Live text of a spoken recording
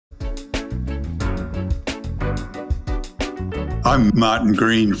I'm Martin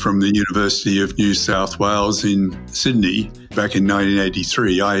Green from the University of New South Wales in Sydney. Back in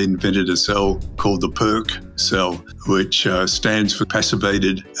 1983, I invented a cell called the PERC cell, which stands for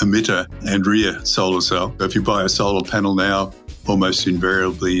Passivated, Emitter and Rear Solar Cell. If you buy a solar panel now, almost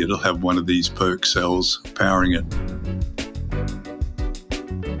invariably it'll have one of these PERC cells powering it.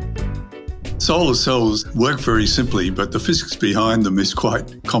 Solar cells work very simply, but the physics behind them is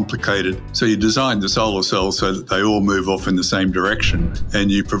quite complicated. So you design the solar cell so that they all move off in the same direction,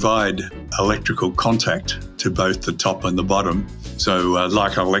 and you provide electrical contact to both the top and the bottom. So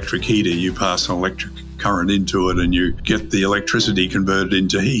like an electric heater, you pass an electric current into it and you get the electricity converted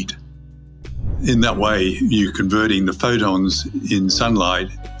into heat. In that way, you're converting the photons in sunlight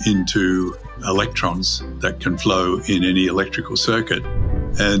into electrons that can flow in any electrical circuit.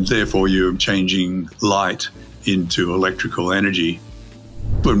 And therefore you're changing light into electrical energy.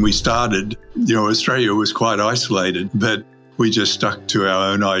 When we started, Australia was quite isolated, but we just stuck to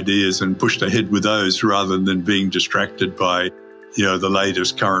our own ideas and pushed ahead with those rather than being distracted by, the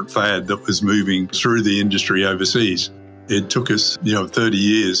latest current fad that was moving through the industry overseas. It took us, 30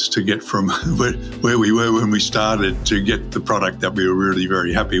 years to get from where we were when we started to get the product that we were really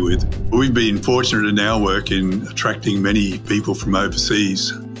very happy with. We've been fortunate in our work in attracting many people from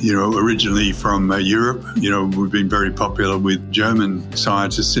overseas. Originally from Europe, we've been very popular with German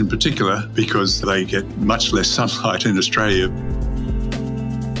scientists in particular because they get much less sunlight in Australia.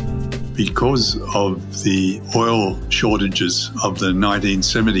 Because of the oil shortages of the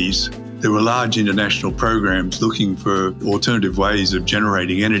 1970s, there were large international programs looking for alternative ways of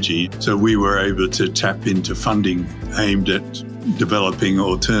generating energy, so we were able to tap into funding aimed at developing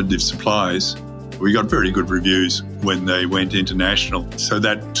alternative supplies. We got very good reviews when they went international, so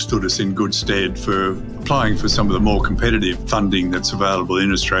that stood us in good stead for applying for some of the more competitive funding that's available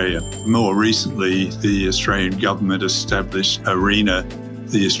in Australia. More recently, the Australian government established ARENA,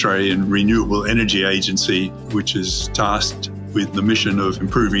 the Australian Renewable Energy Agency, which is tasked with the mission of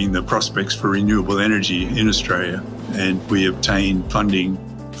improving the prospects for renewable energy in Australia. And we obtained funding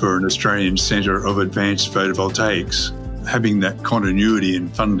for an Australian Centre of Advanced Photovoltaics. Having that continuity in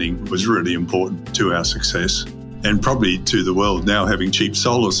funding was really important to our success and probably to the world now having cheap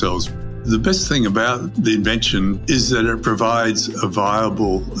solar cells. The best thing about the invention is that it provides a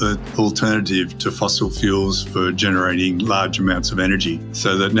viable alternative to fossil fuels for generating large amounts of energy,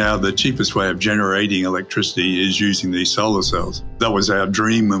 so that now the cheapest way of generating electricity is using these solar cells. That was our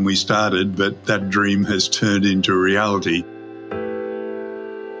dream when we started, but that dream has turned into reality.